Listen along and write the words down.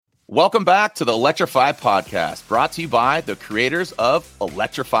Welcome back to the Electrify Podcast, brought to you by the creators of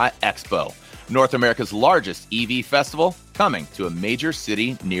Electrify Expo, North America's largest EV festival, coming to a major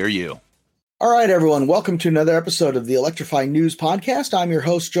city near you. All right, everyone. Welcome to another episode of the Electrify News Podcast. I'm your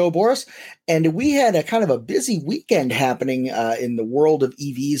host, Joe Boris, and we had a kind of a busy weekend happening in the world of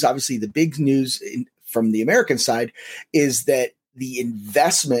EVs. Obviously, the big news from the American side is that the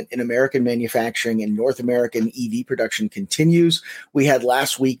investment in American manufacturing and North American EV production continues. We had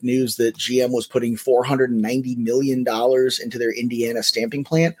last week news that GM was putting $490 million into their Indiana stamping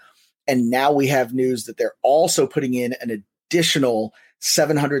plant. And now we have news that they're also putting in an additional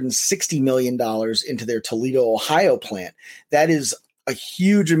 $760 million into their Toledo, Ohio plant. That is a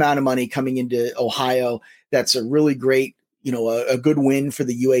huge amount of money coming into Ohio. That's a really great, a good win for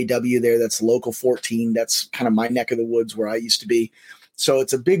the UAW there. That's Local 14. That's kind of my neck of the woods where I used to be. So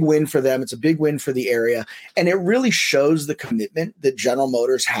it's a big win for them. It's a big win for the area. And it really shows the commitment that General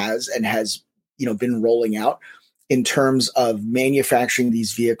Motors has and has, been rolling out in terms of manufacturing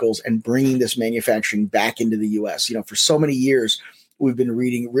these vehicles and bringing this manufacturing back into the U.S. For so many years, we've been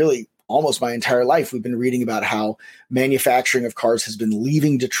reading, really almost my entire life, we've been reading about how manufacturing of cars has been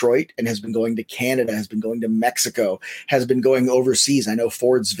leaving Detroit and has been going to Canada, has been going to Mexico, has been going overseas. I know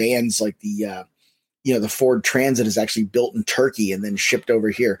Ford's vans, like the Ford Transit, is actually built in Turkey and then shipped over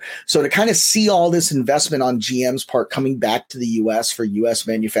here. So to kind of see all this investment on GM's part coming back to the U.S. for U.S.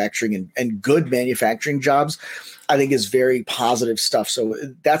 manufacturing and good manufacturing jobs, I think is very positive stuff. So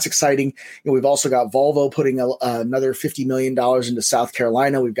that's exciting. We've also got Volvo putting another $50 million into South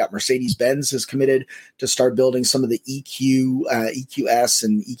Carolina. We've got Mercedes-Benz has committed to start building some of the EQS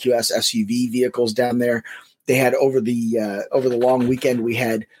and EQS SUV vehicles down there. They had over the long weekend, we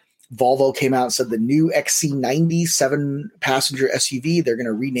had Volvo came out and said the new XC90 7-passenger SUV, they're going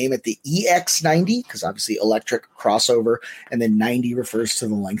to rename it the EX90 because obviously electric crossover, and then 90 refers to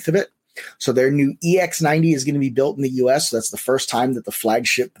the length of it. So their new EX90 is going to be built in the U.S. So that's the first time that the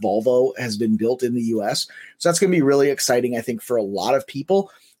flagship Volvo has been built in the U.S. So that's going to be really exciting, I think, for a lot of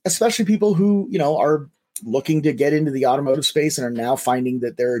people, especially people who, are looking to get into the automotive space and are now finding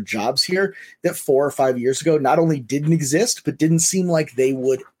that there are jobs here that 4 or 5 years ago not only didn't exist, but didn't seem like they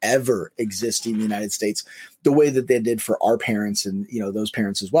would ever exist in the United States the way that they did for our parents and, those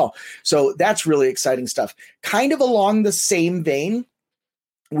parents as well. So that's really exciting stuff. Kind of along the same vein,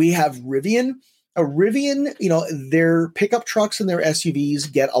 we have Rivian. Rivian, their pickup trucks and their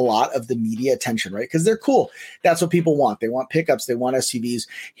SUVs get a lot of the media attention, right? Because they're cool. That's what people want. They want pickups. They want SUVs.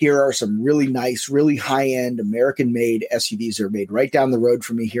 Here are some really nice, really high-end American-made SUVs that are made right down the road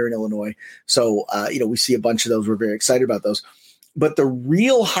from me here in Illinois. So, we see a bunch of those. We're very excited about those. But the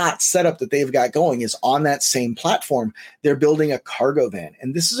real hot setup that they've got going is on that same platform. They're building a cargo van.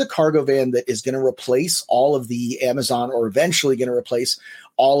 And this is a cargo van that is going to replace all of the Amazon, or eventually going to replace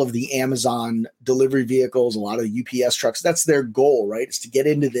all of the Amazon delivery vehicles, a lot of the UPS trucks. That's their goal, right? Is to get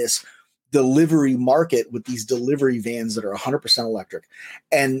into this delivery market with these delivery vans that are 100% electric.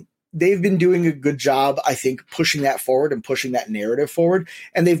 And they've been doing a good job, I think, pushing that forward and pushing that narrative forward.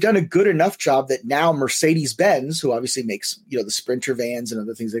 And they've done a good enough job that now Mercedes-Benz, who obviously makes, the Sprinter vans and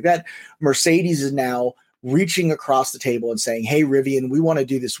other things like that, Mercedes is now reaching across the table and saying, hey, Rivian, we want to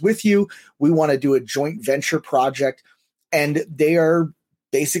do this with you. We want to do a joint venture project. And they are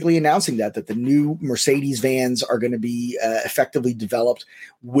basically announcing that the new Mercedes vans are going to be effectively developed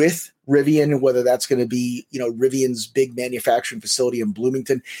with Rivian, whether that's going to be, Rivian's big manufacturing facility in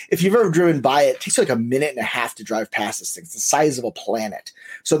Bloomington. If you've ever driven by it, it takes like a minute and a half to drive past this thing. It's the size of a planet.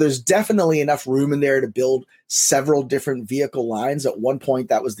 So there's definitely enough room in there to build several different vehicle lines. At one point,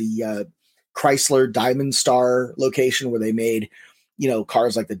 that was the Chrysler Diamond Star location where they made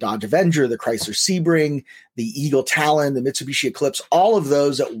cars like the Dodge Avenger, the Chrysler Sebring, the Eagle Talon, the Mitsubishi Eclipse, all of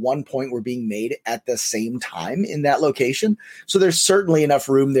those at one point were being made at the same time in that location. So there's certainly enough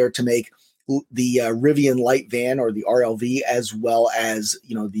room there to make the Rivian light van, or the RLV, as well as,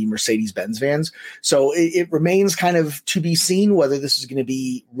 the Mercedes-Benz vans. So it remains kind of to be seen whether this is going to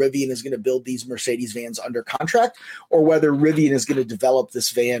be Rivian is going to build these Mercedes vans under contract, or whether Rivian is going to develop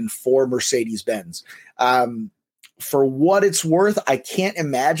this van for Mercedes-Benz. For what it's worth, I can't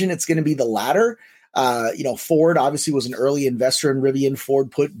imagine it's going to be the latter. Ford obviously was an early investor in Rivian. Ford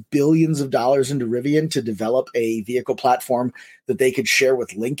put billions of dollars into Rivian to develop a vehicle platform that they could share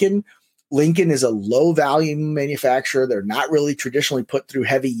with Lincoln. Lincoln is a low volume manufacturer. They're not really traditionally put through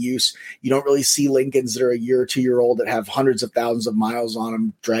heavy use. You don't really see Lincolns that are a year or 2 year old that have hundreds of thousands of miles on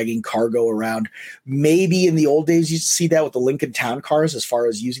them, dragging cargo around. Maybe in the old days, you see that with the Lincoln Town Cars as far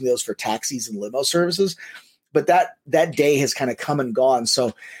as using those for taxis and limo services. But that day has kind of come and gone.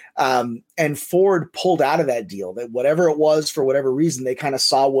 So And Ford pulled out of that deal. That whatever it was, for whatever reason, they kind of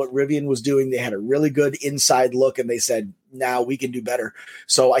saw what Rivian was doing. They had a really good inside look, and they said, "Now we can do better."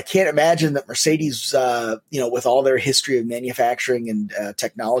 So I can't imagine that Mercedes, with all their history of manufacturing and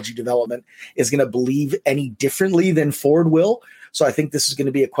technology development, is going to believe any differently than Ford will. So I think this is going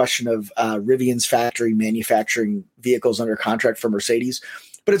to be a question of Rivian's factory manufacturing vehicles under contract for Mercedes.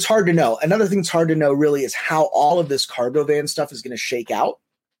 But it's hard to know. Another thing that's hard to know really is how all of this cargo van stuff is going to shake out.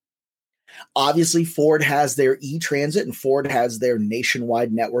 Obviously, Ford has their e-Transit and Ford has their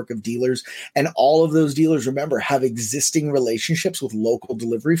nationwide network of dealers. And all of those dealers, remember, have existing relationships with local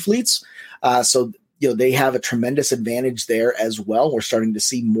delivery fleets. So they have a tremendous advantage there as well. We're starting to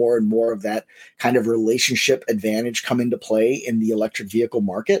see more and more of that kind of relationship advantage come into play in the electric vehicle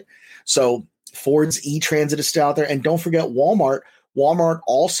market. So Ford's e-Transit is still out there. And don't forget Walmart. Walmart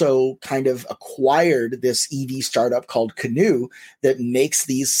also kind of acquired this EV startup called Canoo that makes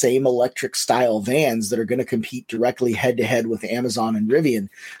these same electric style vans that are going to compete directly head to head with Amazon and Rivian.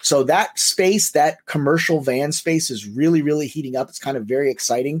 So that space, that commercial van space, is really, really heating up. It's kind of very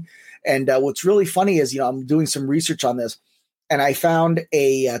exciting. And what's really funny is, I'm doing some research on this, and I found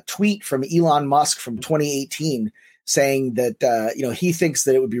a tweet from Elon Musk from 2018 saying that, he thinks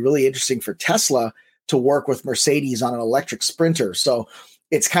that it would be really interesting for Tesla to work with Mercedes on an electric Sprinter. So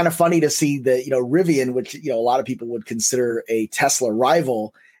it's kind of funny to see that, Rivian, which, a lot of people would consider a Tesla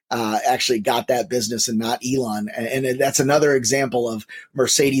rival, actually got that business and not Elon. And that's another example of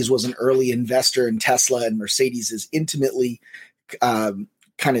Mercedes was an early investor in Tesla, and Mercedes is intimately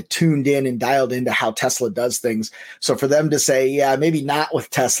kind of tuned in and dialed into how Tesla does things. So for them to say, yeah, maybe not with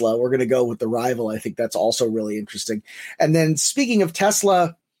Tesla, we're going to go with the rival, I think that's also really interesting. And then speaking of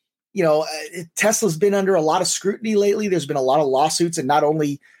Tesla, Tesla's been under a lot of scrutiny lately. There's been a lot of lawsuits, and not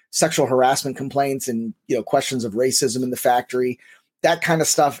only sexual harassment complaints and, questions of racism in the factory. That kind of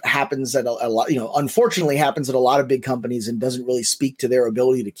stuff happens at a lot, unfortunately happens at a lot of big companies and doesn't really speak to their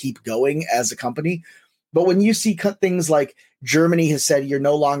ability to keep going as a company. But when you see things like Germany has said you're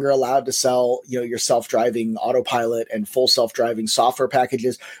no longer allowed to sell, your self-driving autopilot and full self-driving software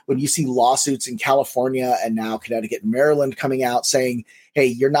packages, when you see lawsuits in California and now Connecticut and Maryland coming out saying, hey,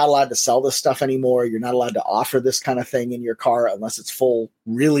 you're not allowed to sell this stuff anymore. You're not allowed to offer this kind of thing in your car unless it's full,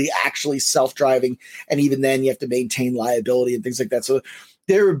 really actually self-driving. And even then you have to maintain liability and things like that. So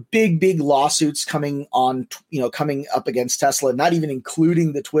there are big lawsuits coming up against Tesla, not even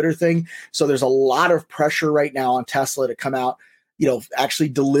including the Twitter thing. So there's a lot of pressure right now on Tesla to come out, actually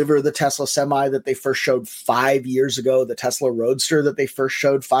deliver the Tesla Semi that they first showed 5 years ago, the Tesla Roadster that they first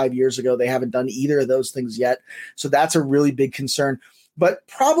showed 5 years ago. They haven't done either of those things yet. So that's a really big concern. But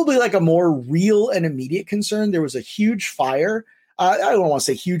probably like a more real and immediate concern, there was a huge fire. I don't want to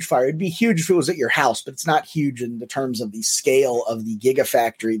say huge fire. It'd be huge if it was at your house, but it's not huge in the terms of the scale of the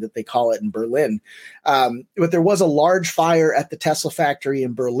Gigafactory that they call it in Berlin. But there was a large fire at the Tesla factory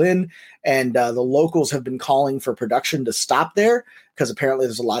in Berlin, and the locals have been calling for production to stop there because apparently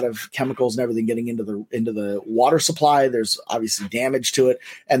there's a lot of chemicals and everything getting into the water supply. There's obviously damage to it,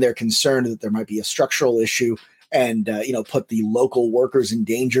 and they're concerned that there might be a structural issue and put the local workers in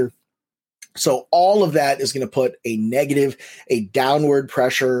danger. So all of that is going to put a downward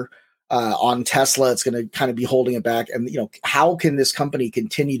pressure on Tesla. It's going to kind of be holding it back. And, how can this company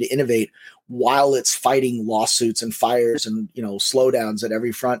continue to innovate while it's fighting lawsuits and fires and, slowdowns at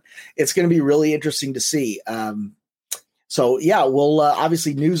every front? It's going to be really interesting to see. So yeah, we'll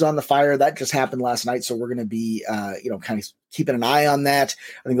obviously news on the fire that just happened last night. So we're going to be, kind of keeping an eye on that.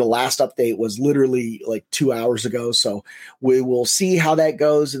 I think the last update was literally like 2 hours ago. So we will see how that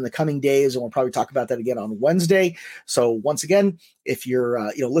goes in the coming days. And we'll probably talk about that again on Wednesday. So once again, if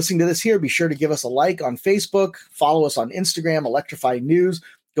you're, listening to this here, be sure to give us a like on Facebook, follow us on Instagram, Electrify News,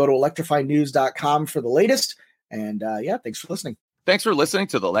 go to electrifynews.com for the latest. And thanks for listening. Thanks for listening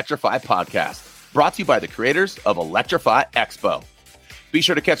to the Electrify Podcast, brought to you by the creators of Electrify Expo. Be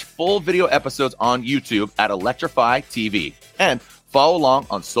sure to catch full video episodes on YouTube at Electrify TV and follow along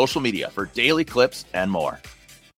on social media for daily clips and more.